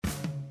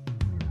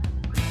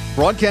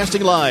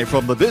Broadcasting live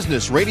from the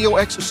Business Radio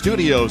X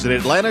studios in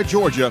Atlanta,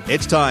 Georgia,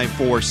 it's time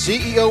for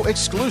CEO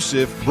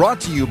Exclusive, brought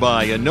to you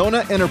by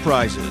Anona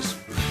Enterprises.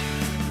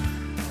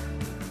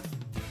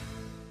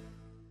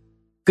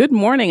 Good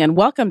morning and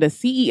welcome to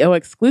CEO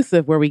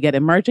Exclusive, where we get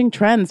emerging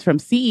trends from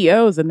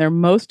CEOs and their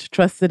most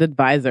trusted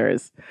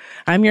advisors.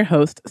 I'm your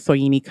host,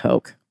 Soyini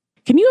Koch.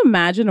 Can you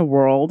imagine a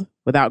world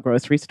without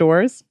grocery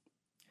stores?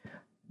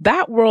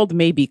 That world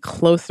may be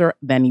closer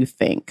than you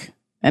think.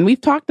 And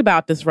we've talked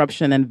about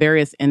disruption in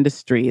various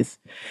industries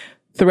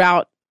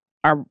throughout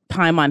our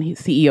time on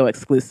CEO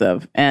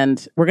Exclusive.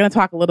 And we're going to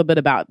talk a little bit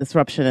about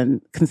disruption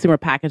in consumer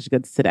packaged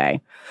goods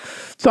today.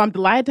 So I'm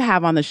delighted to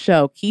have on the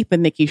show Keith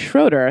and Nikki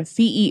Schroeder,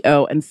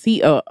 CEO and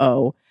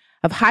COO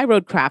of High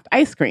Road Craft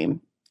Ice Cream.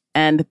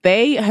 And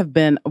they have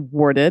been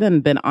awarded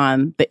and been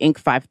on the Inc.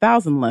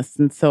 5000 list.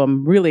 And so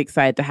I'm really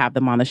excited to have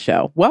them on the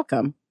show.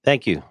 Welcome.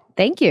 Thank you.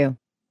 Thank you.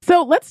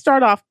 So let's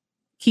start off,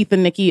 Keith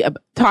and Nikki,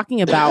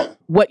 talking about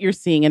what you're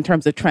seeing in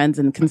terms of trends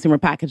in consumer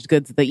packaged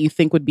goods that you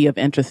think would be of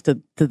interest to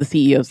the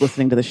CEOs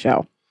listening to the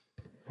show.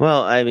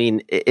 Well, I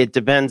mean, it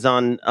depends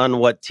on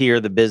what tier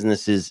the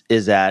business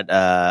is at.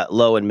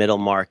 Low and middle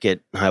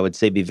market, I would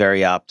say be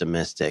very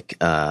optimistic.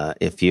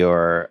 If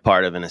you're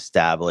part of an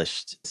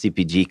established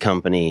CPG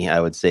company, I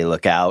would say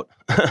look out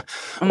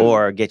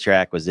or get your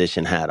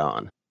acquisition hat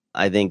on.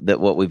 I think that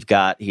what we've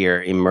got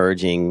here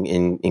emerging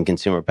in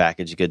consumer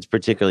packaged goods,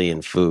 particularly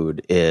in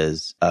food,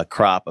 is a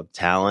crop of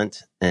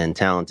talent and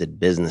talented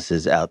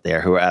businesses out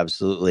there who are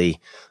absolutely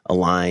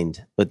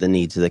aligned with the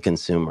needs of the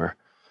consumer.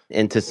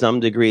 And to some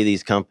degree,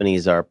 these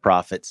companies are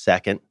profit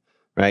second,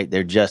 right?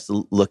 They're just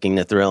looking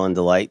to thrill and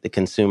delight the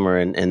consumer,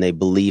 and they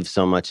believe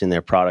so much in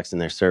their products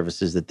and their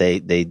services that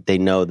they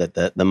know that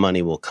the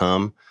money will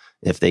come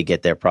if they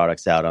get their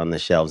products out on the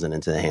shelves and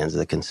into the hands of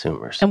the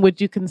consumers. And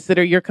would you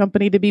consider your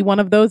company to be one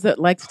of those that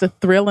likes to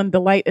thrill and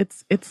delight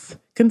its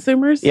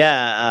consumers?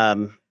 Yeah,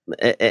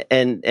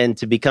 and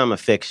to become a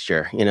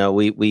fixture. You know,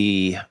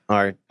 we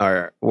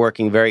are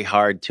working very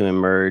hard to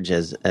emerge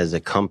as a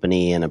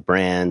company and a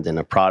brand and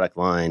a product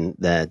line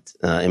that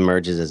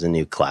emerges as a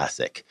new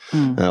classic.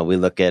 We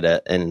look at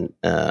an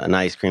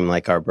ice cream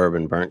like our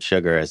bourbon burnt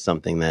sugar as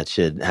something that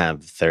should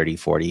have 30,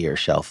 40-year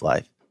shelf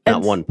life.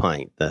 Not one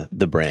pint,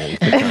 the brand.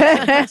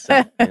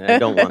 So, I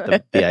don't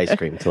want the ice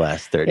cream to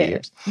last 30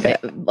 years.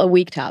 A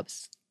week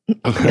tops.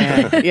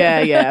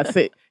 Yeah.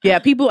 So,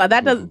 people.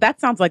 That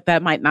sounds like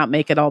that might not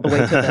make it all the way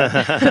to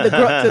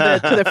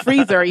the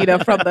freezer. You know,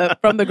 from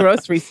the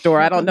grocery store.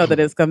 I don't know that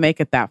it's going to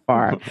make it that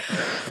far.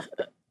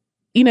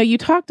 You know, you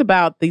talked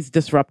about these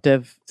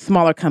disruptive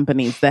smaller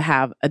companies that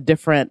have a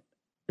different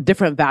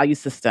value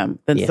system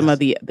than some of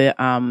the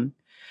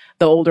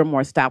older,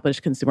 more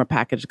established consumer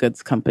packaged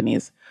goods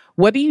companies.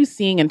 What are you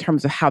seeing in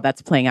terms of how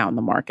that's playing out in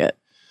the market?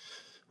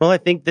 Well, I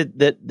think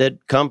that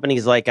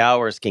companies like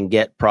ours can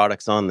get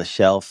products on the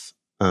shelf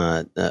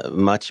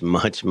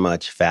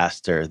much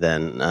faster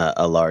than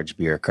a large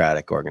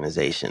bureaucratic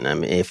organization. I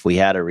mean, if we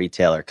had a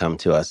retailer come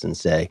to us and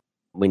say,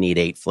 we need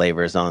 8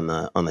 flavors on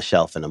the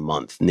shelf in a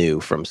month, new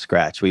from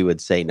scratch, we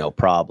would say no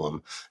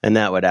problem. And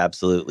that would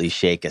absolutely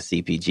shake a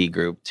CPG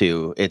group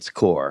to its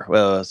core.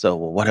 Well, so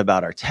what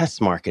about our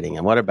test marketing?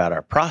 And what about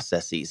our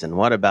processes? And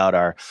what about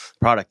our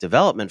product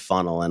development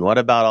funnel? And what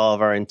about all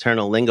of our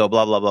internal lingo,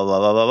 blah, blah, blah, blah,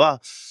 blah, blah, blah.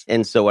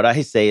 And so what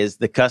I say is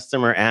the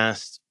customer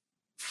asked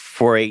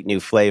for 8 new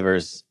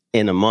flavors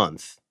in a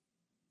month.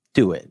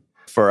 Do it.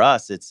 For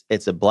us,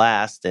 it's a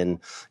blast. And,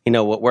 you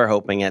know, what we're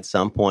hoping at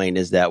some point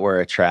is that we're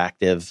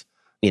attractive,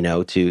 you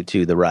know, to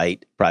the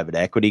right private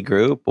equity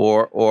group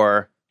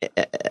or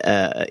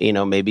you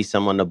know, maybe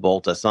someone to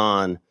bolt us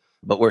on.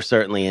 But we're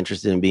certainly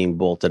interested in being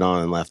bolted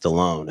on and left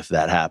alone if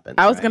that happens.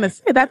 I was going to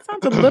say, that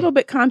sounds a little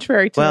bit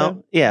contrary to...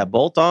 Well,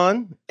 bolt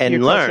on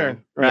and learn,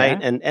 culture.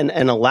 Right? Yeah.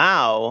 And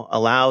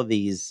allow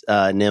these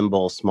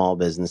nimble small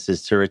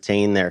businesses to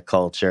retain their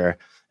culture.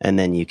 And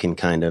then you can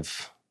kind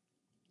of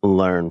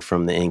learn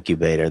from the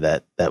incubator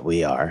that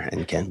we are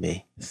and can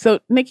be. So,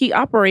 Nikki,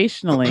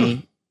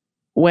 operationally...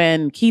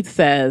 when Keith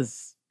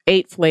says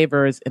 8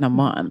 flavors in a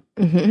month,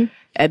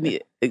 and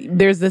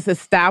there's this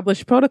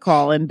established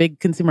protocol in big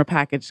consumer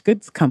packaged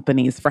goods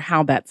companies for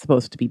how that's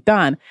supposed to be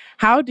done,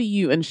 how do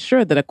you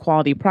ensure that a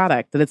quality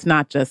product, that it's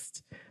not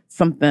just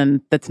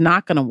something that's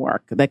not going to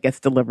work that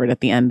gets delivered at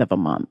the end of a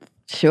month?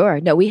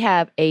 Sure. No, we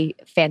have a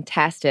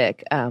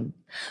fantastic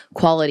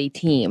quality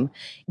team.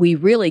 We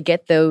really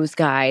get those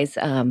guys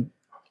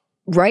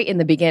right in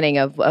the beginning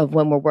of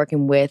when we're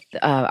working with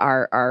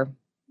our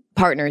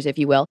partners, if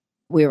you will.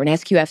 We're an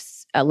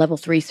SQF level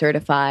 3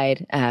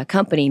 certified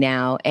company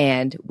now,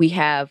 and we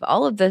have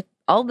all of the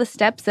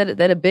steps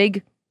that a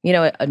big, you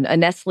know, a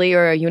Nestle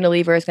or a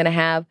Unilever is going to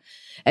have,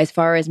 as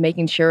far as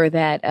making sure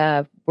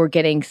that we're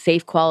getting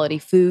safe quality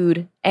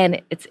food,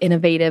 and it's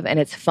innovative and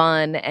it's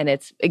fun and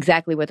it's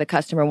exactly what the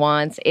customer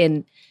wants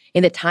in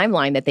the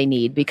timeline that they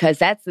need. Because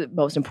that's the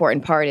most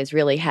important part, is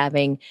really if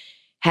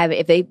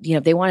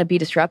they want to be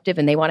disruptive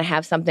and they want to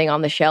have something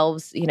on the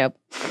shelves, you know,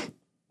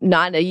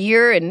 not a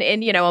year and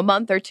a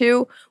month or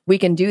two, we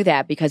can do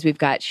that because we've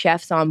got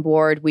chefs on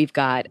board, we've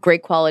got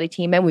great quality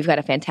team, and we've got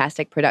a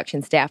fantastic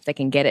production staff that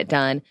can get it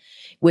done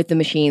with the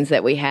machines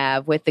that we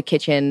have, with the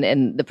kitchen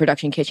and the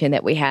production kitchen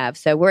that we have.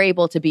 So we're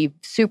able to be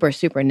super,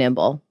 super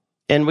nimble.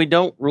 And we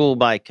don't rule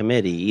by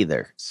committee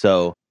either.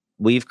 So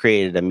we've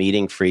created a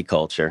meeting-free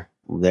culture.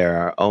 There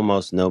are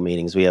almost no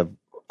meetings. We have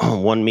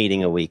one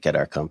meeting a week at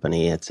our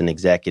company. It's an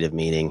executive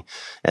meeting.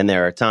 And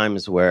there are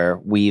times where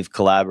we've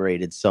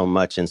collaborated so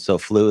much and so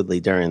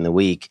fluidly during the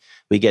week,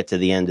 we get to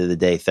the end of the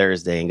day,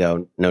 Thursday, and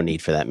go, no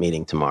need for that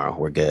meeting tomorrow.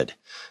 We're good.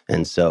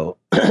 And so,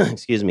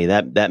 excuse me,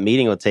 that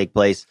meeting will take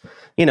place,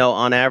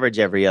 on average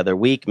every other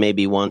week,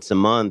 maybe once a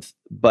month,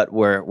 but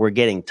we're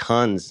getting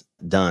tons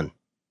done.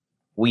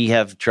 We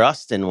have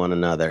trust in one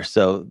another.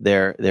 So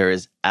there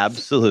is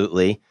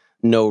absolutely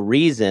no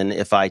reason,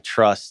 if I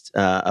trust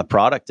a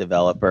product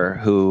developer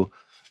who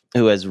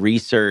has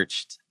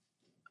researched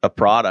a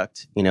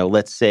product,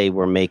 let's say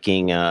we're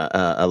making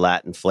a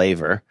Latin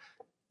flavor,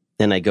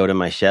 and I go to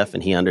my chef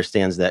and he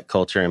understands that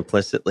culture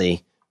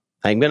implicitly,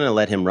 I'm going to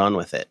let him run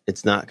with it.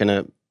 It's not going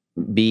to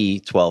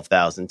be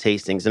 12,000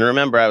 tastings. And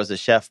remember, I was a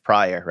chef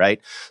prior,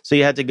 right? So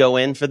you had to go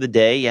in for the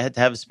day, you had to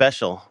have a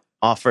special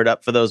offered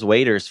up for those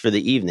waiters for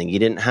the evening. You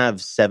didn't have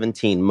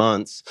 17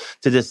 months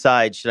to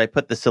decide, should I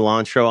put the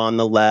cilantro on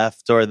the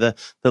left or the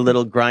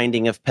little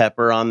grinding of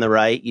pepper on the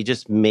right? You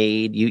just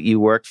you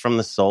worked from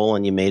the soul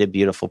and you made a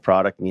beautiful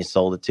product and you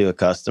sold it to a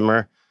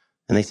customer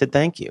and they said,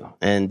 thank you.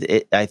 And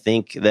I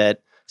think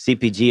that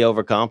CPG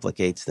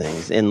overcomplicates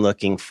things in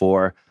looking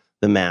for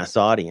the mass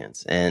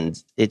audience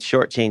and it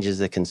shortchanges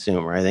the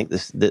consumer. I think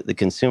the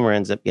consumer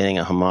ends up getting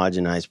a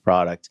homogenized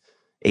product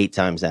 8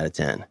 times out of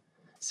 10.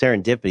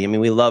 Serendipity. I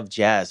mean, we love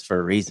jazz for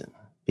a reason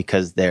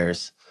because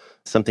there's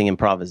something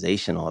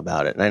improvisational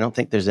about it. And I don't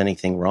think there's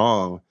anything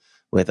wrong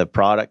with a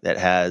product that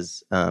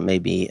has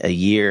maybe a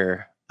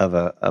year of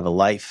a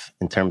life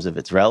in terms of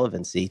its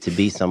relevancy to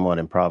be somewhat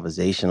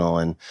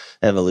improvisational and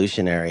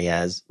evolutionary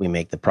as we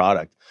make the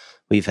product.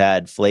 We've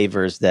had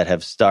flavors that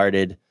have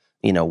started,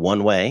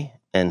 one way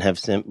and have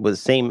with the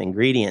same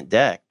ingredient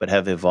deck, but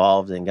have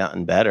evolved and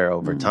gotten better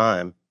over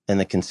time. And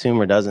the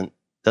consumer doesn't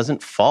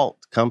fault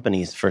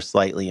companies for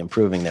slightly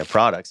improving their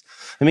products.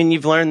 I mean,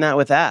 you've learned that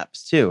with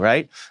apps too,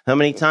 right? How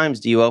many times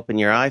do you open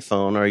your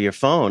iPhone or your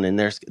phone and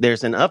there's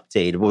an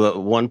update,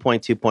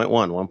 1.2.1,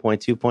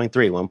 1.2.3,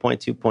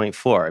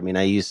 1.2.4. I mean,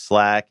 I use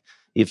Slack.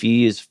 If you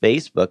use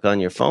Facebook on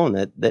your phone,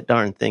 that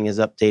darn thing is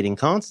updating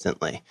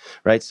constantly,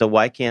 right? So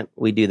why can't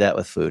we do that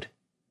with food?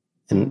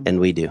 And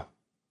we do.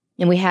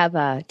 And we have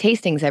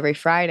tastings every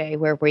Friday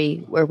where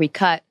we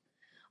cut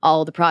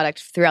all the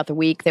products throughout the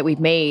week that we've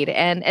made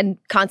and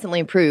constantly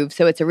improve.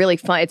 So it's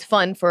it's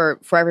fun for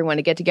everyone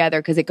to get together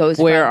because it goes.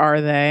 Where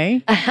are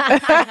they?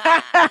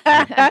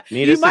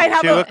 Meet us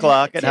at 2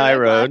 o'clock at High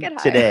Road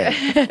today.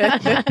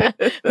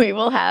 We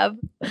will have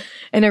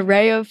an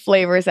array of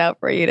flavors out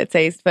for you to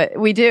taste, but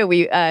we do.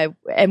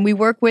 And we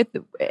work with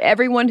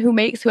everyone who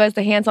has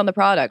the hands on the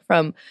product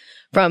from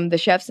the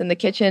chefs in the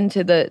kitchen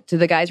to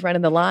the guys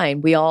running the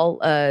line. We all,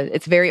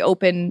 it's very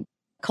open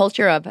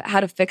culture of how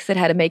to fix it,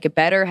 how to make it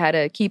better, how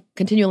to keep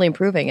continually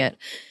improving it.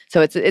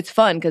 So it's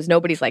fun because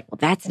nobody's like, well,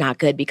 that's not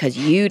good because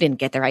you didn't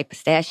get the right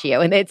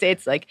pistachio. And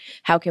it's like,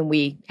 how can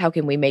we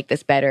make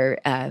this better,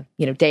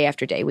 day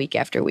after day, week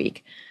after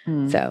week.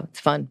 So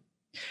it's fun.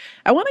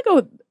 I want to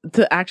go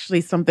to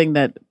actually something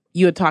that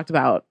you had talked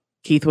about,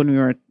 Keith, when we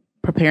were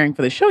preparing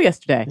for the show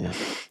yesterday. Yeah.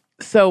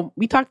 So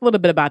we talked a little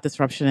bit about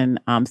disruption in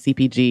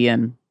CPG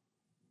and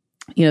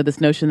this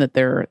notion that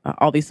there are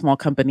all these small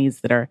companies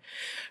that are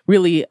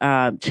really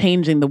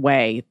changing the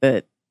way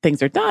that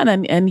things are done.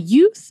 And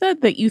you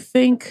said that you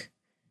think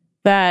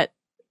that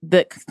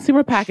the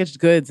consumer packaged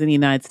goods in the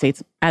United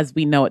States, as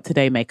we know it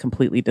today, may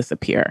completely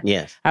disappear.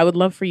 Yes. I would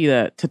love for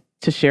you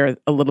to share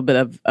a little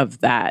bit of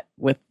that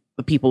with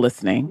the people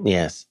listening.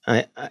 Yes.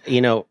 I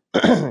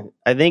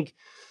think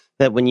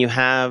that when you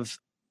have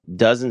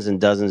dozens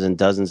and dozens and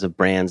dozens of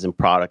brands and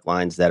product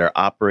lines that are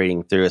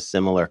operating through a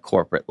similar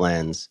corporate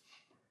lens,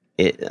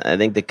 I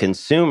think the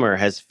consumer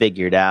has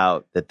figured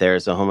out that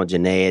there's a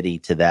homogeneity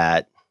to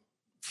that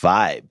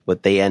vibe,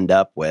 what they end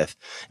up with.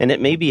 And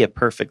it may be a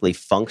perfectly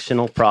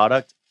functional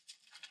product,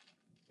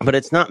 but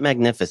it's not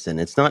magnificent.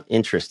 It's not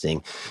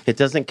interesting. It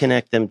doesn't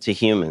connect them to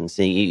humans.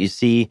 You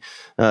see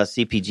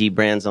CPG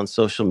brands on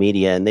social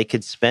media, and they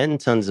could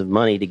spend tons of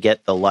money to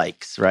get the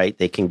likes, right?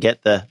 They can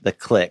get the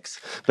clicks.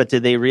 But do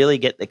they really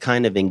get the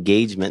kind of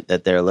engagement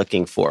that they're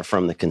looking for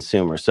from the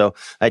consumer? So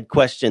I'd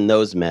question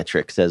those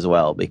metrics as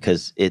well,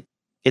 because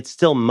it's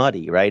still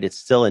muddy, right? It's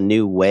still a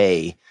new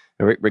way.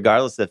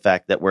 Regardless of the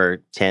fact that we're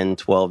 10,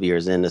 12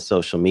 years into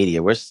social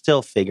media, we're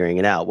still figuring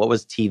it out. What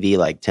was TV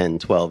like 10,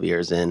 12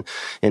 years in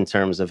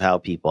terms of how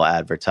people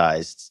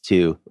advertised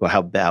or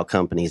how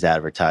companies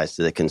advertise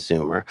to the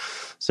consumer?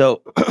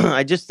 So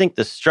I just think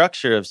the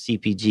structure of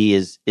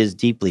CPG is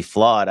deeply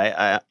flawed.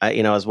 I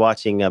was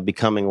watching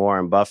Becoming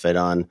Warren Buffett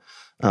on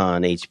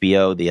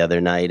HBO the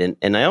other night,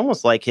 and I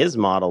almost like his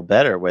model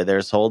better, where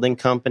there's holding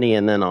company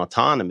and then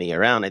autonomy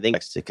around, I think,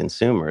 to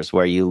consumers,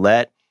 where you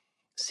let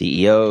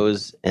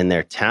CEOs and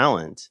their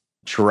talent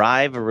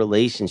drive a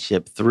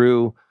relationship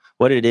through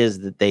what it is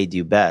that they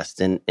do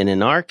best. And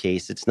in our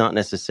case, it's not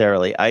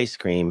necessarily ice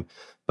cream,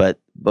 but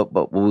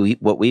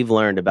what we've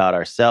learned about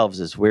ourselves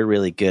is we're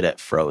really good at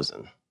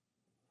frozen.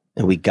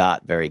 And we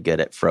got very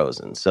good at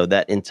frozen. So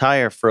that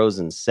entire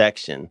frozen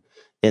section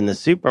in the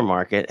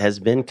supermarket has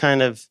been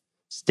kind of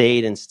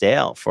stayed and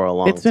stale for a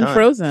long time. It's been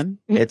frozen.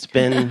 It's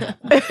been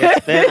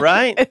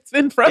right? It's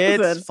been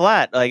frozen. It's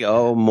flat. Like,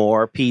 oh,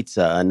 more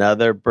pizza,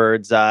 another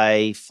bird's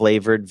eye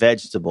flavored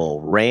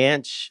vegetable,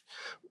 ranch,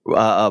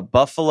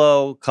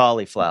 buffalo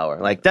cauliflower.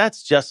 Like,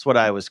 that's just what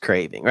I was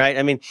craving, right?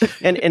 I mean,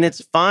 and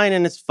it's fine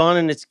and it's fun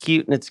and it's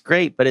cute and it's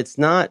great, but it's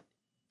not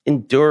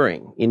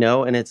enduring,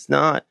 and it's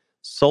not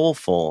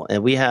soulful.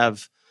 And we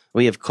have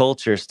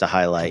cultures to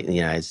highlight in the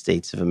United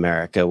States of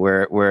America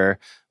where we're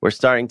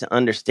starting to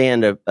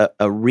understand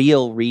a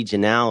real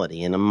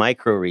regionality and a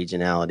micro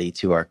regionality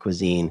to our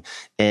cuisine.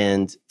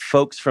 And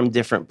folks from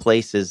different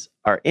places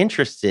are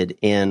interested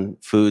in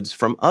foods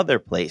from other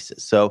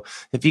places. So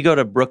if you go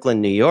to Brooklyn,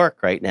 New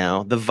York right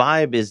now, the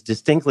vibe is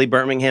distinctly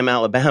Birmingham,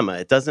 Alabama.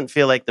 It doesn't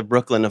feel like the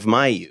Brooklyn of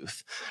my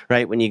youth,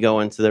 right? When you go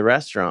into the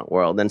restaurant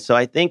world. And so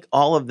I think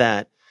all of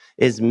that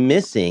is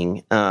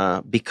missing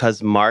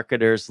because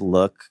marketers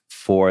look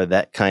for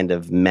that kind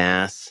of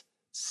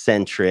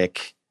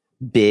mass-centric,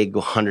 big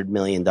 $100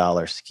 million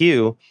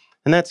SKU.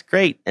 And that's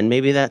great. And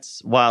maybe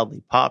that's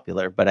wildly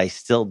popular, but I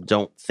still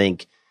don't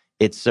think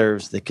it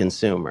serves the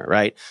consumer,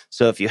 right?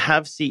 So if you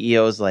have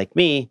CEOs like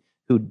me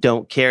who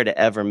don't care to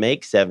ever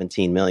make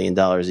 $17 million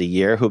a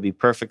year, who'll be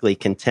perfectly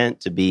content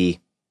to be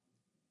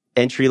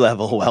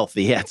entry-level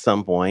wealthy at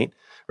some point,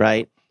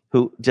 right?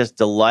 Who just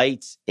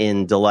delights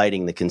in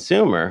delighting the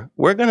consumer,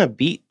 we're going to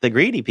beat the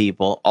greedy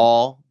people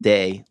all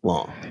day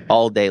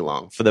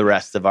long for the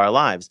rest of our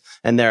lives.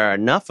 And there are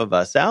enough of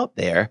us out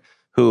there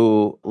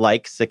who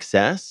like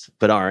success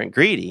but aren't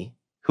greedy,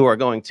 who are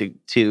going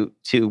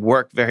to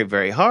work very,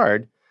 very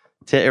hard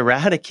to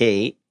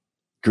eradicate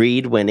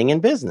greed winning in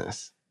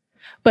business.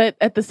 But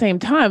at the same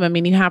time, I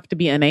mean, you have to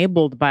be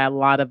enabled by a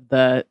lot of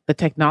the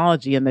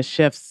technology and the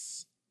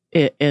shifts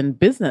in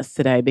business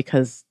today,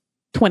 because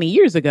 20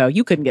 years ago,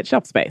 you couldn't get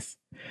shelf space.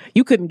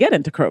 You couldn't get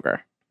into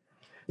Kroger.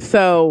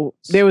 So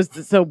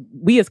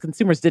we as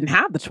consumers didn't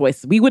have the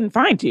choice. We wouldn't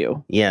find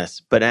you.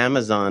 Yes, but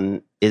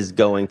Amazon has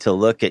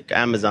looked at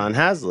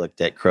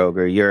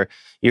Kroger.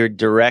 Your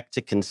direct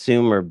to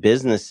consumer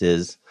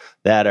businesses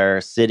that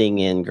are sitting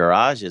in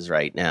garages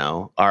right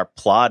now are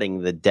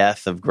plotting the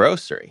death of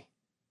grocery.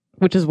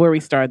 Which is where we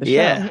started the show.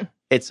 Yeah,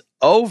 it's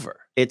over.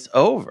 It's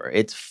over.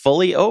 It's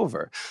fully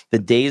over. The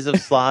days of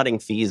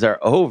slotting fees are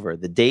over.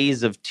 The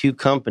days of two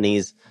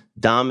companies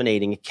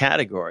dominating a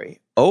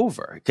category,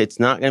 over. It's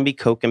not going to be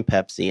Coke and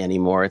Pepsi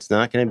anymore. It's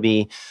not going to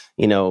be,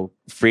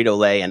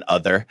 Frito-Lay and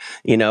other.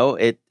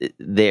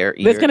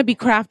 There's going to be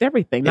craft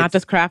everything, not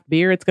just craft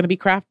beer. It's going to be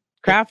craft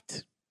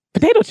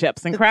potato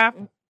chips and craft.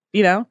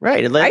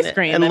 Right. Ice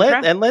cream.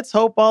 And let's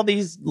hope all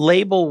these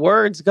label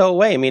words go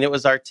away. I mean, it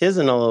was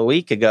artisanal a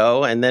week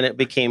ago, and then it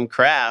became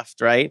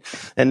craft, right?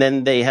 And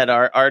then they had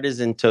our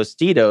artisan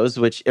Tostitos,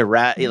 which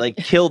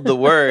killed the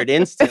word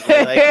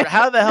instantly. Like,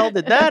 how the hell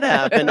did that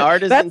happen?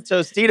 Artisan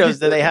Tostitos.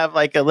 Do they have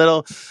like a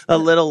little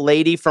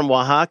lady from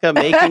Oaxaca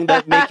making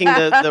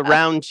the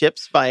round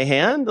chips by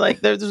hand? Like,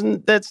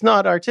 that's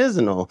not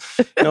artisanal.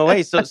 No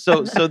way.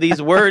 So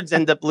these words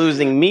end up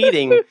losing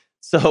meaning.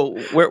 So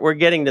we're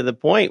getting to the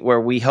point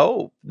where we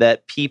hope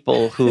that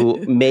people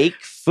who make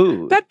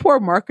food... That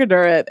poor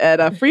marketer at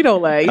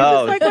Frito-Lay.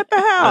 Just like, what the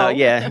hell?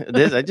 Yeah,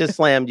 I just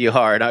slammed you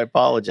hard. I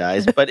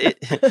apologize, but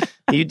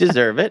you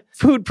deserve it.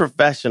 Food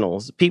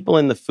professionals, people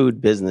in the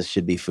food business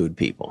should be food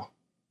people.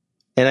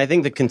 And I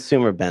think the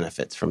consumer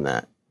benefits from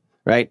that,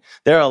 right?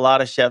 There are a lot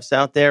of chefs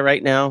out there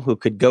right now who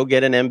could go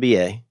get an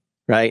MBA,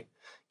 right?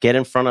 Get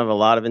in front of a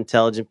lot of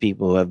intelligent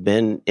people who have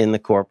been in the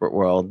corporate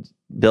world,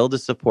 build a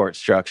support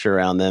structure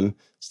around them,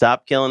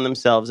 stop killing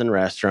themselves in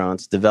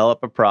restaurants,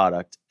 develop a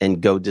product,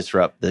 and go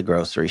disrupt the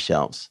grocery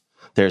shelves.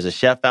 There's a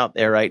chef out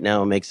there right now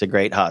who makes a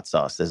great hot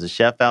sauce. There's a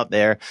chef out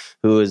there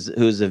who's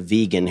a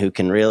vegan who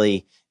can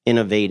really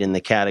innovate in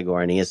the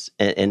category,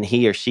 and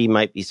he or she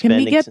might be spending...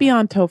 Can we get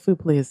beyond tofu,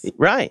 please?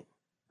 Right.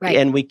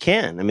 And we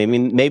can. I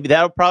mean, maybe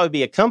that'll probably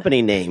be a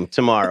company name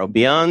tomorrow,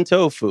 Beyond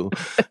Tofu,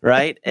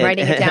 right?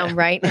 Writing it down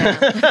right now.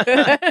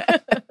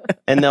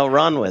 And they'll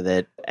run with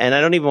it. And I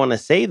don't even want to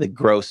say the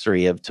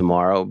grocery of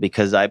tomorrow,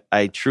 because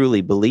I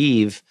truly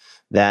believe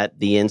that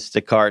the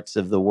Instacarts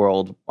of the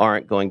world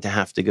aren't going to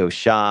have to go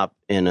shop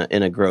in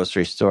a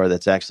grocery store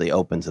that's actually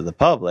open to the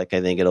public.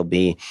 I think it'll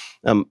be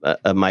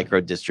a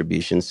micro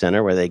distribution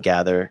center where they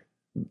gather.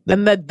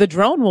 And the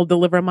drone will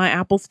deliver my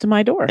apples to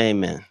my door.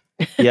 Amen.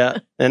 Yeah.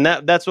 And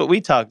that's what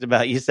we talked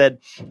about. You said,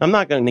 I'm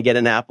not going to get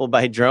an apple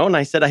by drone.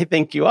 I said, I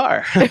think you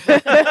are.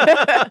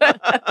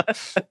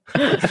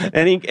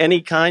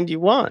 Any kind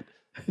you want.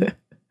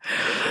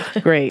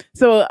 Great.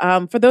 So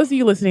for those of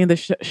you listening to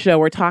the show,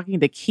 we're talking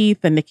to Keith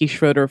and Nikki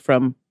Schroeder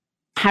from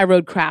High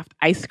Road Craft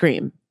Ice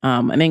Cream,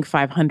 an Inc.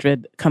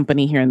 500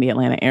 company here in the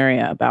Atlanta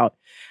area, about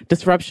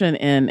disruption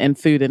in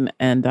food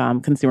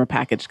and consumer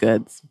packaged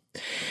goods.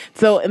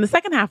 So in the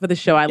second half of the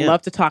show, I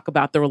love to talk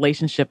about the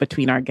relationship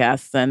between our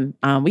guests. And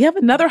we have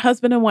another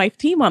husband and wife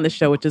team on the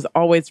show, which is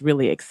always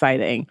really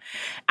exciting.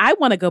 I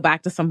want to go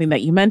back to something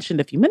that you mentioned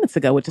a few minutes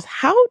ago, which is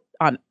how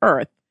on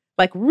earth,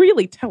 like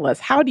really tell us,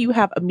 how do you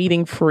have a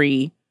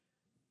meeting-free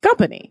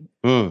company?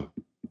 How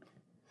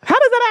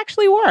does that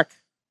actually work?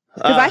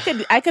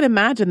 Because I could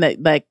imagine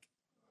that, like,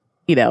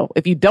 you know,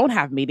 if you don't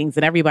have meetings,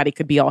 then everybody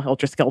could be all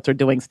helter-skelter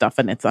doing stuff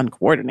and it's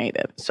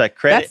uncoordinated. So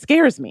that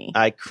scares me.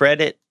 I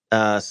credit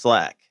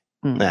Slack,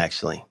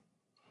 actually.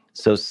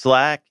 So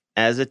Slack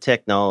as a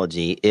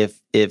technology,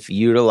 if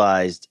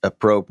utilized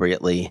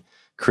appropriately,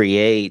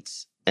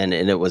 creates, and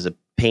it was a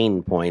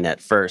pain point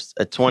at first,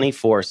 a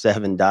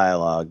 24/7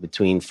 dialogue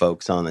between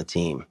folks on the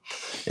team.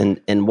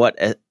 And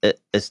what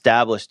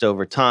established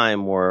over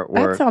time were...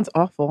 That sounds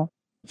awful.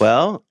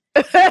 Well...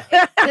 To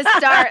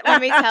start,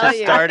 let me tell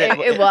you,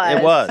 it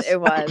was.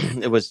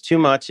 It was too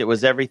much. It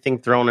was everything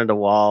thrown at a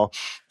wall.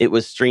 It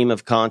was stream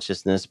of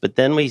consciousness. But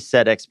then we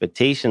set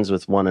expectations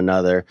with one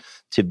another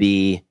to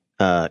be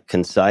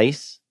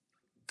concise,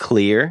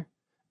 clear,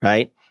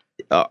 right?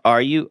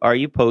 Are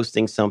you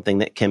posting something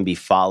that can be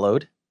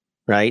followed,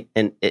 right?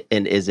 And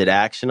is it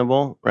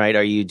actionable, right?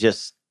 Are you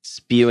just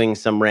spewing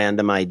some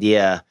random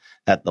idea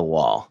at the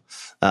wall?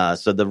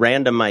 So the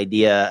random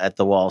idea at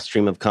the wall,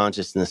 stream of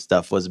consciousness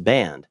stuff was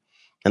banned.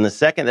 And the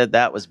second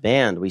that was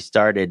banned, we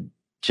started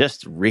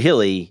just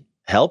really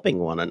helping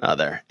one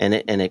another. And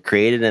it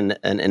created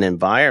an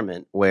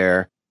environment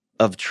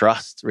of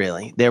trust,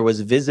 really. There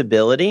was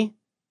visibility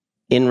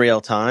in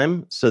real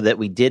time so that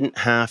we didn't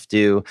have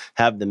to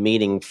have the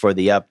meeting for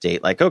the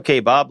update. Like,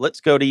 okay, Bob,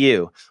 let's go to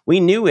you. We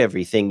knew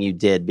everything you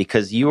did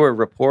because you were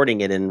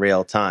reporting it in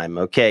real time.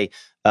 Okay,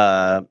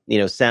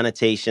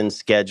 sanitation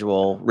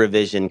schedule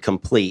revision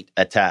complete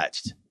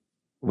attached.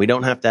 We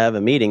don't have to have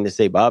a meeting to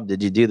say, Bob,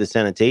 did you do the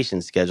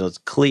sanitation schedule? It's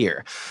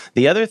clear.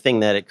 The other thing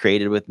that it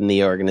created within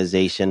the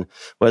organization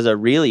was a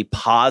really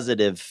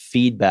positive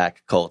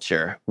feedback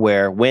culture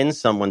where when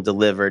someone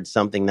delivered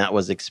something that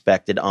was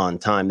expected on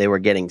time, they were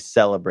getting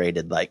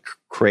celebrated like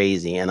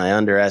crazy. And I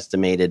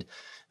underestimated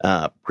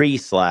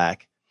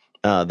pre-Slack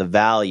the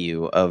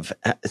value of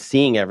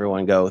seeing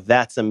everyone go,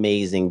 that's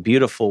amazing,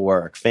 beautiful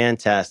work,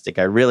 fantastic.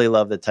 I really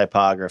love the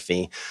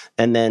typography.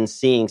 And then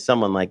seeing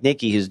someone like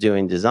Nikki who's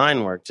doing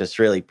design work just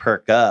really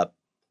perk up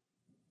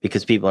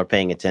because people are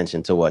paying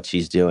attention to what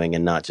she's doing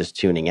and not just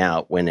tuning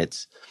out when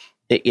it's,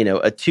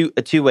 a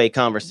two-way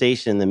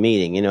conversation in the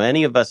meeting.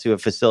 Any of us who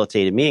have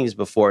facilitated meetings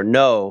before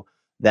know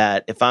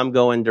that if I'm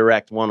going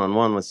direct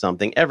one-on-one with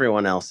something,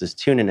 everyone else is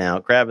tuning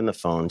out, grabbing the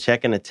phone,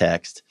 checking a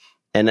text.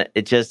 And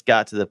it just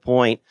got to the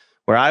point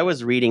where I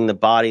was reading the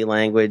body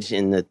language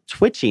and the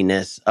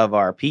twitchiness of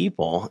our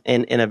people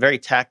in a very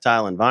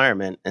tactile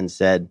environment and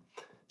said,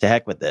 to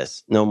heck with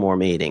this, no more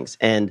meetings.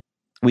 And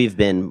we've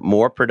been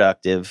more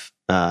productive.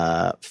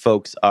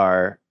 Folks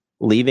are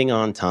leaving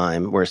on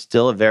time. We're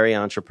still a very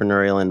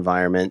entrepreneurial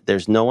environment.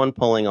 There's no one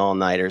pulling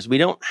all-nighters. We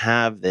don't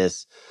have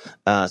this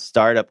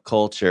startup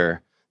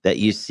culture that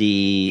you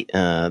see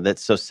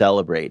that's so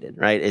celebrated,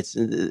 right? It's,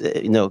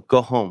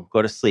 go home,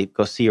 go to sleep,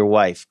 go see your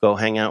wife, go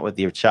hang out with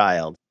your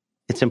child.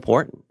 It's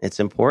important.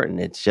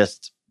 It's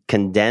just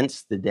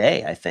condense the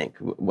day, I think.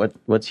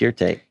 What's your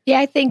take? Yeah,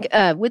 I think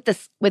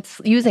with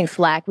using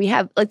Slack, we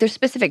have there's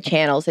specific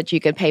channels that you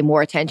can pay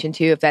more attention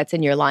to if that's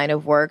in your line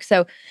of work.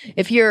 So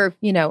if you're,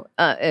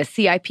 a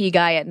CIP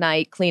guy at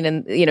night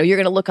cleaning, you're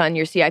going to look on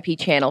your CIP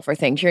channel for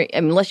things.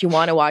 Unless you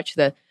want to watch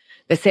the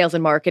sales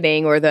and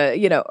marketing or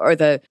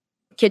the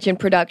kitchen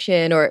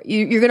production, or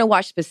you're going to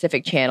watch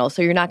specific channels.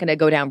 So you're not going to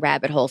go down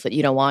rabbit holes that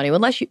you don't want to,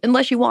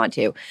 unless you want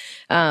to.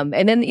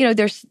 And then,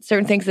 there's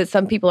certain things that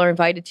some people are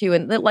invited to,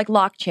 and like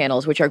lock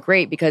channels, which are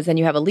great because then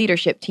you have a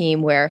leadership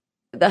team where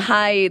the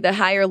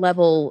higher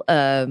level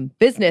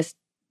business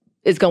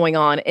is going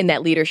on in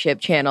that leadership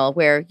channel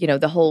where,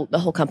 the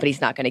whole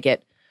company's not going to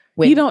get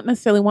wind. You don't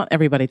necessarily want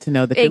everybody to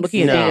know that you're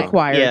looking at being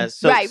acquired. Yeah,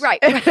 right.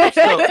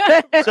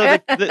 So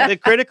the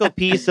critical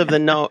piece of the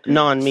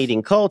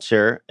non-meeting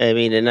culture,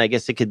 and I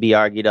guess it could be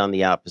argued on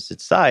the opposite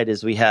side,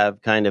 is we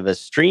have kind of a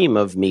stream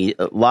of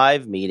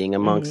live meeting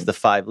amongst the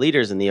 5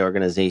 leaders in the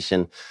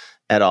organization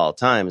at all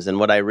times. And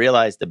what I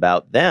realized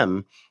about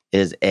them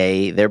is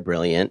A, they're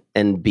brilliant,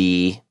 and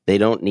B, they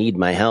don't need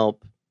my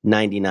help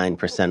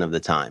 99% of the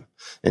time.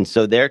 And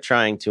so they're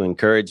trying to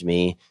encourage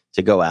me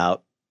to go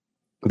out,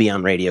 be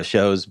on radio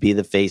shows, be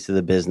the face of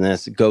the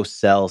business, go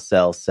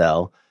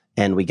sell.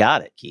 And we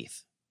got it,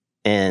 Keith.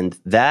 And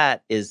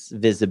that is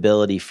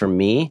visibility for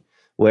me,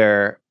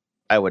 where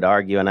I would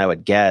argue and I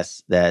would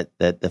guess that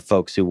the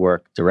folks who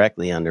work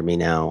directly under me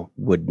now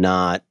would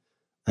not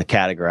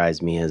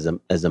categorize me as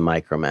a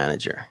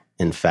micromanager.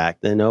 In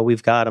fact, they know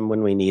we've got them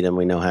when we need them.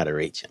 We know how to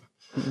reach them.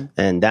 Mm-hmm.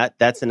 And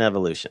that's an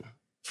evolution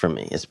for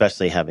me,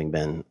 especially having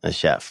been a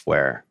chef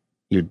where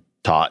you're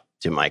taught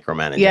to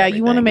micromanage. Yeah, everything.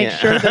 You want to make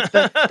sure that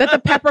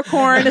the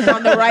peppercorn is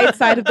on the right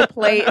side of the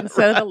plate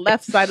instead of the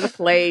left side of the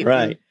plate.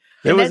 Right.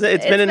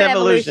 It's been an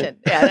evolution.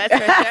 Yeah, that's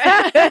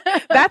for sure.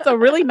 That's a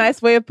really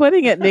nice way of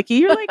putting it, Nikki.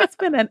 You're like, it's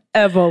been an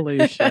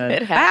evolution.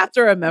 I have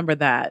to remember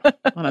that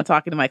when I'm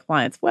talking to my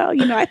clients. Well,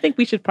 I think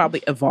we should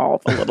probably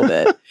evolve a little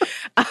bit.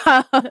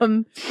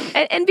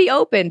 And be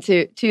open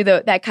to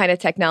that kind of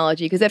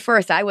technology. Because at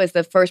first, I was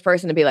the first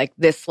person to be like,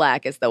 this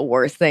Slack is the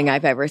worst thing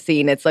I've ever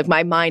seen. It's like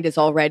my mind is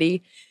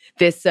already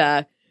this,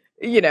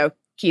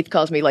 Keith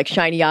calls me like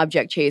shiny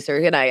object chaser.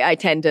 And I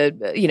tend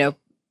to,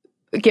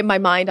 get my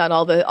mind on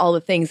all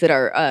the things that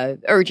are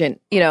urgent,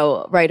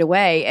 right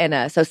away.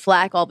 And so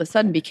Slack all of a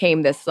sudden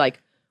became this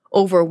like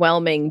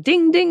overwhelming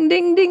ding, ding,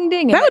 ding, ding,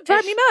 ding. That would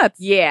drive me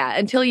nuts. Yeah,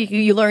 until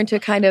you learn to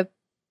kind of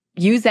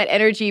use that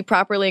energy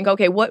properly and go,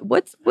 okay,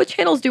 what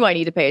channels do I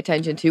need to pay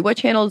attention to? What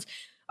channels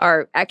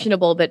are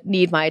actionable that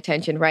need my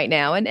attention right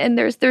now? And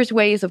there's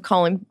ways of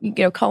calling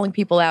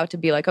people out to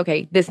be like,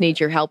 okay, this needs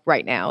your help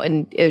right now.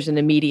 And there's an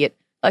immediate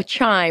a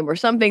chime or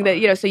something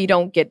that, so you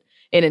don't get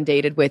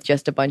inundated with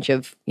just a bunch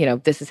of,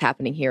 this is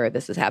happening here or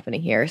this is happening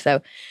here.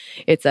 So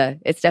it's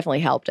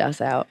definitely helped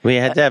us out. We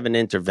had to have an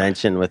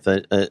intervention with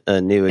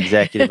a new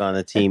executive on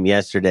the team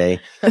yesterday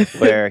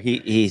where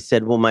he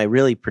said, well, my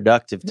really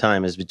productive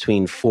time is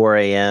between 4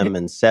 a.m.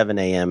 and 7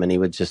 a.m. And he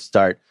would just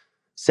start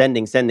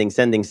sending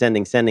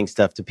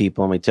stuff to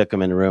people. And we took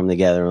them in a room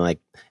together and like,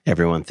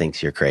 everyone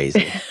thinks you're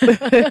crazy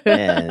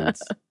and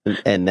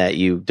that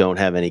you don't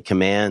have any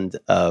command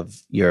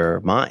of your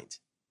mind.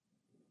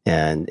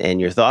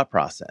 And your thought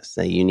process,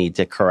 that you need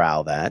to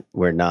corral that.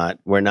 We're not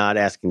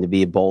asking to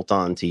be a bolt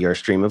on to your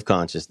stream of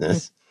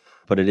consciousness.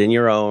 Put it in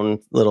your own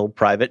little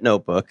private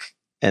notebook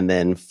and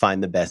then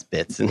find the best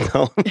bits and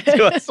tell them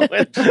to us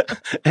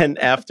and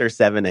after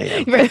 7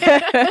 a.m.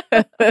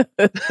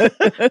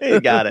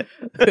 You got it.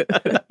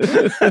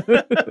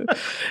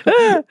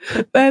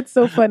 That's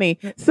so funny.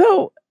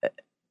 So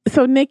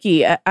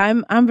Nikki,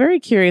 I'm very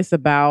curious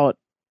about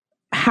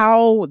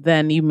how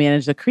then you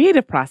manage the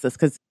creative process,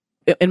 because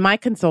in my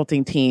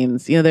consulting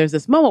teams, there's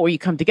this moment where you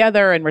come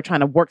together and we're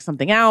trying to work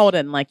something out,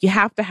 and like you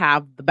have to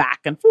have the back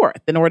and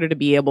forth in order to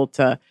be able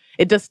to.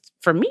 It just,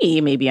 for me,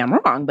 maybe I'm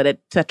wrong, but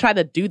to try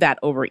to do that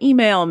over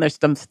email, and there's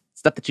some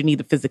stuff that you need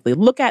to physically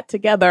look at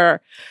together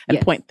and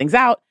point things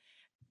out.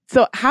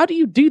 So how do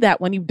you do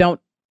that when you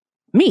don't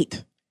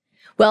meet?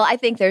 Well, I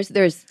think there's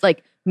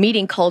like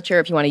meeting culture,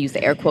 if you want to use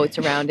the air quotes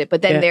around it,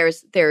 but then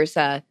there's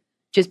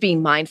just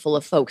being mindful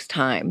of folks'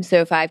 time.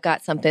 So if I've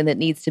got something that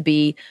needs to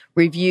be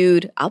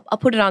reviewed, I'll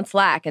put it on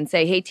Slack and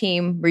say, hey,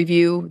 team,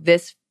 review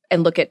this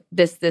and look at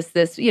this,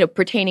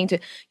 pertaining to,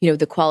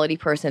 the quality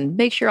person.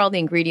 Make sure all the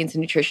ingredients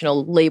and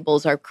nutritional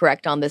labels are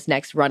correct on this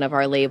next run of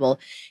our label.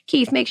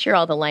 Keith, make sure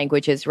all the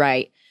language is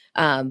right.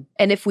 And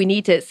if we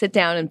need to sit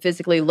down and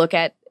physically look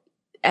at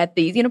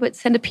these, but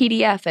send a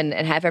PDF and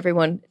have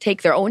everyone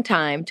take their own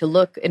time to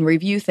look and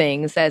review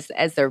things as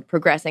they're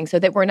progressing, so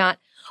that we're not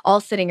all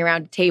sitting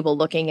around a table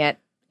looking at,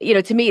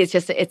 to me,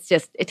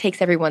 it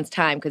takes everyone's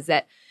time, because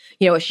that,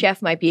 a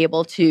chef might be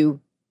able to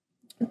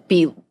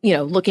be,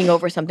 looking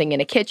over something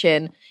in a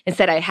kitchen.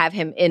 Instead, I have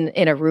him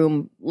in a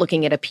room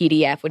looking at a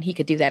PDF when he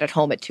could do that at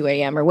home at 2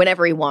 a.m. or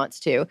whenever he wants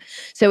to.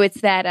 So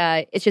it's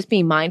that, it's just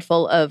being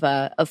mindful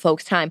of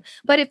folks' time.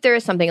 But if there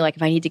is something like,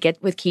 if I need to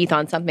get with Keith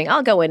on something,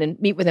 I'll go in and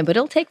meet with him, but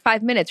it'll take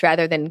 5 minutes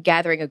rather than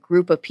gathering a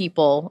group of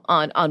people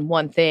on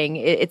one thing.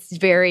 It's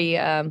very,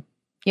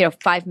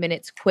 5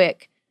 minutes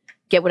quick.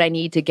 Get what I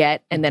need to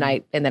get, and then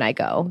I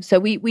go. So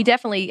we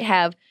definitely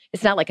have.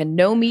 It's not like a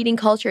no meeting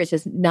culture. It's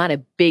just not a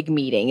big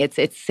meeting. It's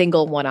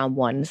single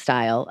one-on-one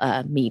style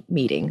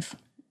meetings.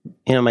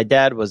 My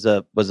dad was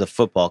a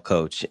football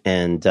coach,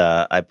 and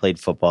I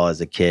played football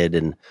as a kid,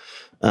 and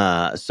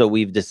so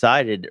we've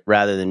decided,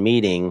 rather than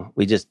meeting,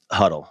 we just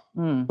huddle.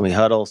 We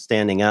huddle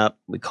standing up,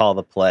 we call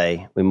the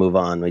play, we move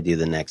on, we do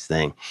the next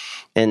thing.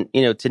 And,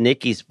 to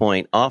Nikki's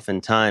point,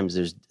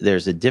 oftentimes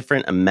there's a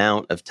different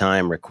amount of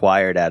time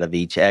required out of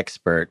each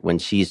expert when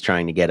she's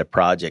trying to get a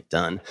project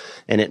done.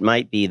 And it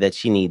might be that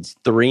she needs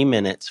 3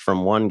 minutes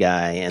from one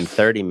guy and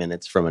 30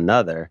 minutes from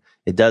another.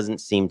 It doesn't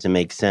seem to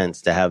make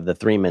sense to have the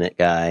 3-minute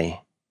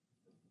guy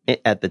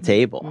at the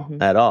table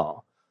at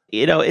all.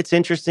 It's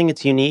interesting.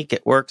 It's unique.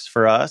 It works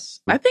for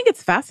us. I think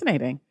it's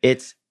fascinating. I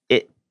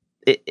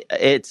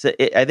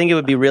think it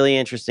would be really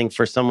interesting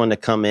for someone to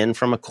come in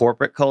from a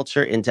corporate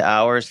culture into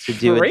ours to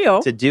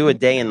do a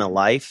day in the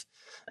life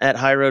at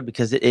High Road,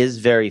 because it is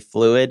very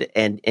fluid,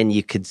 and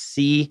you could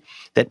see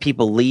that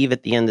people leave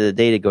at the end of the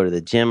day to go to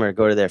the gym or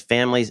go to their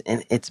families,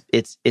 and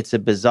it's a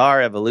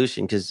bizarre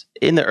evolution, because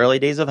in the early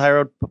days of High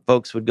Road,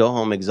 folks would go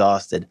home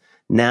exhausted.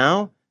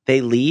 Now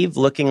they leave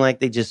looking like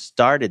they just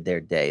started their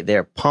day.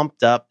 They're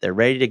pumped up. They're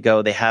ready to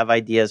go. They have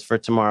ideas for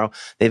tomorrow.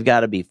 They've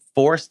got to be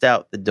forced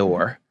out the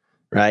door,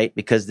 right?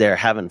 Because they're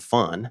having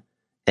fun,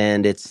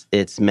 and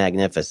it's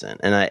magnificent.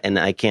 And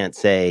I can't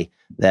say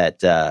that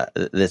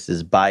this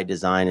is by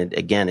design. And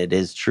again, it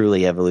is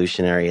truly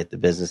evolutionary at the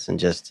business and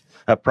just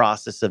a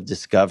process of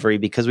discovery,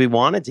 because we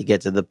wanted to get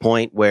to the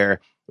point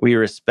where we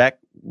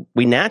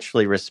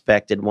naturally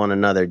respected one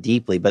another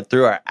deeply, but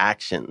through our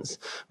actions,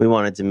 we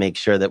wanted to make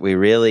sure that we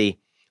really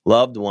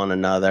loved one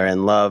another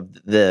and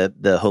loved the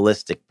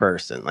holistic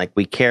person. Like,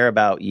 we care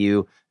about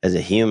you as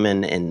a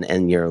human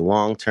and you're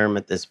long term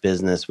at this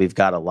business. We've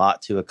got a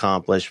lot to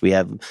accomplish. We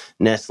have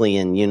Nestle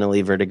and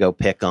Unilever to go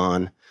pick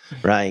on,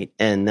 right?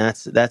 And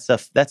that's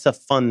a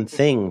fun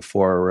thing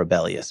for a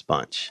rebellious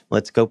bunch.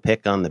 Let's go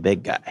pick on the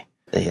big guy.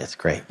 It's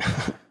great.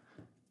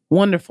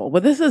 Wonderful.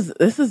 Well, this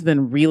has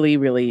been really,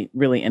 really,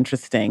 really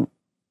interesting.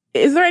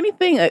 Is there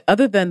anything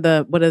other than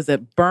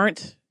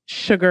burnt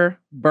sugar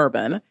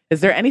bourbon?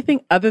 Is there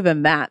anything other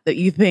than that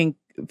you think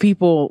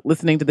people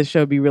listening to the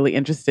show be really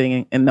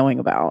interested in knowing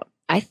about?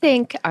 I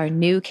think our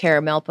new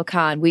caramel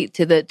pecan,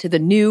 to the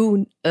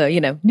new,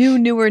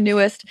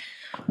 newest.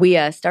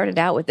 We started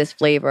out with this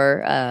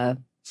flavor,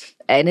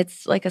 and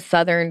it's like a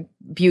Southern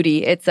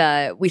beauty.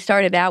 We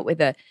started out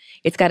with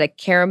it's got a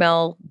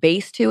caramel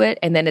base to it,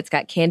 and then it's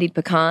got candied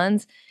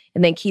pecans.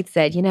 And then Keith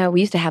said,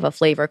 we used to have a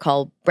flavor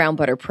called brown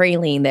butter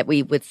praline that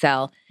we would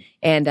sell,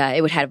 and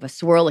it would have a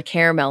swirl of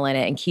caramel in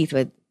it. And Keith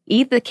would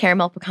eat the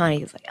caramel pecan.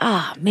 He was like,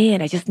 "Oh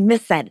man, I just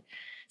miss that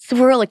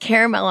swirl of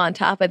caramel on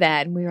top of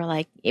that." And we were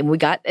like,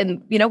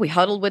 we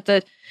huddled with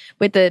the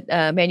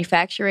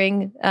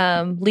manufacturing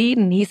lead,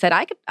 and he said,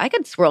 I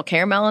could swirl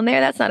caramel in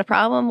there. That's not a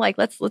problem. Like,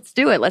 let's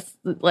do it.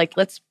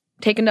 Let's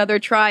take another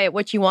try at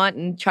what you want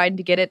and try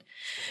to get it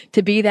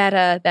to be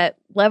that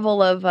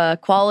level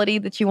of quality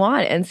that you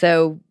want. And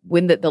so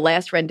when the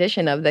last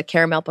rendition of the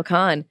caramel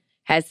pecan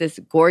has this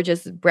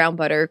gorgeous brown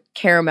butter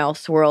caramel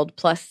swirled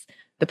plus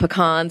the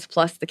pecans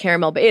plus the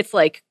caramel, but it's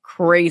like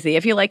crazy.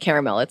 If you like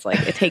caramel, it's like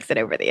it takes it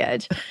over the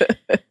edge.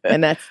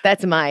 And that's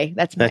yours?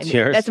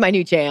 That's my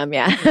new jam.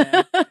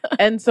 Yeah.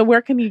 And so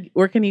where can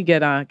you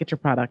get your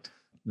product?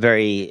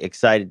 Very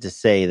excited to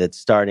say that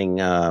starting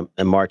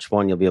in March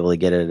 1, you'll be able to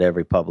get it at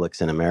every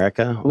Publix in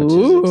America, which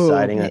is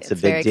exciting. That's a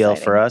big deal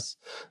for us.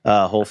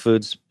 Whole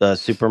Foods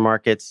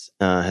Supermarkets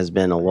has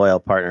been a loyal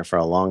partner for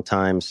a long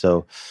time.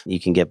 So you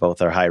can get both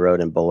our High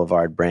Road and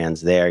Boulevard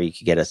brands there. You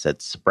can get us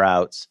at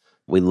Sprouts.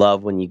 We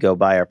love when you go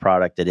buy our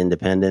product at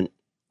independent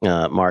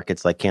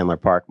markets like Candler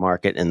Park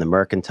Market and the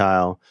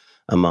Mercantile,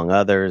 among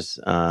others.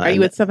 Are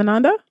you at Seven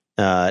Onda?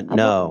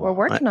 No. We're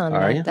working on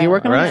that. You're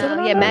working on Seven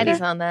Onda? Yeah,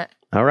 Maddie's on that.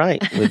 All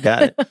right, we've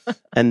got it.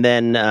 And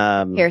then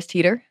Harris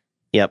Teeter.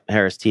 Yep,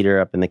 Harris Teeter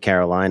up in the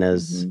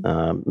Carolinas.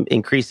 Mm-hmm.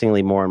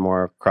 Increasingly more and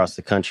more across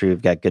the country.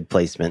 We've got good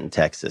placement in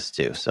Texas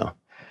too. So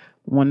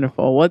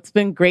wonderful. Well, it's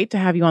been great to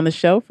have you on the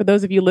show. For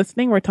those of you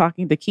listening, we're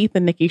talking to Keith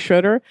and Nikki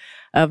Schroeder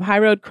of High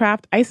Road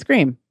Craft Ice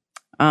Cream.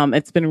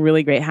 It's been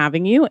really great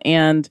having you,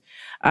 and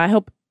I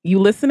hope you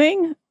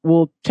listening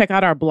will check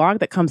out our blog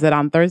that comes out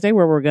on Thursday,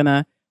 where we're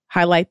gonna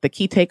highlight the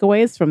key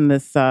takeaways from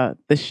this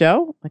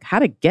show, like how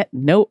to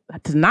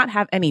not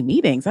have any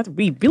meetings. That's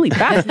really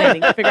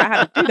fascinating to figure out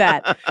how to do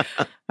that.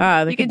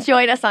 You can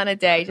join us on a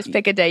day. Just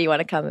pick a day you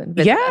want to come and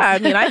visit us. I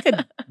mean, I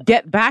could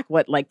get back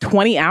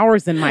 20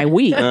 hours in my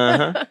week.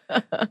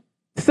 Uh-huh.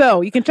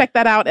 So you can check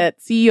that out at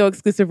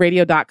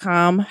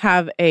ceoexclusiveradio.com.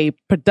 Have a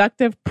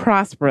productive,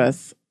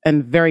 prosperous,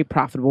 and very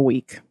profitable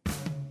week.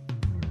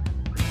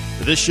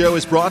 This show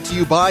is brought to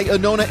you by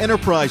Anona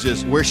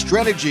Enterprises, where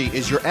strategy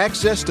is your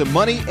access to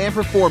money and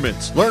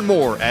performance. Learn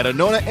more at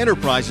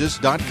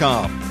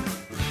AnonaEnterprises.com.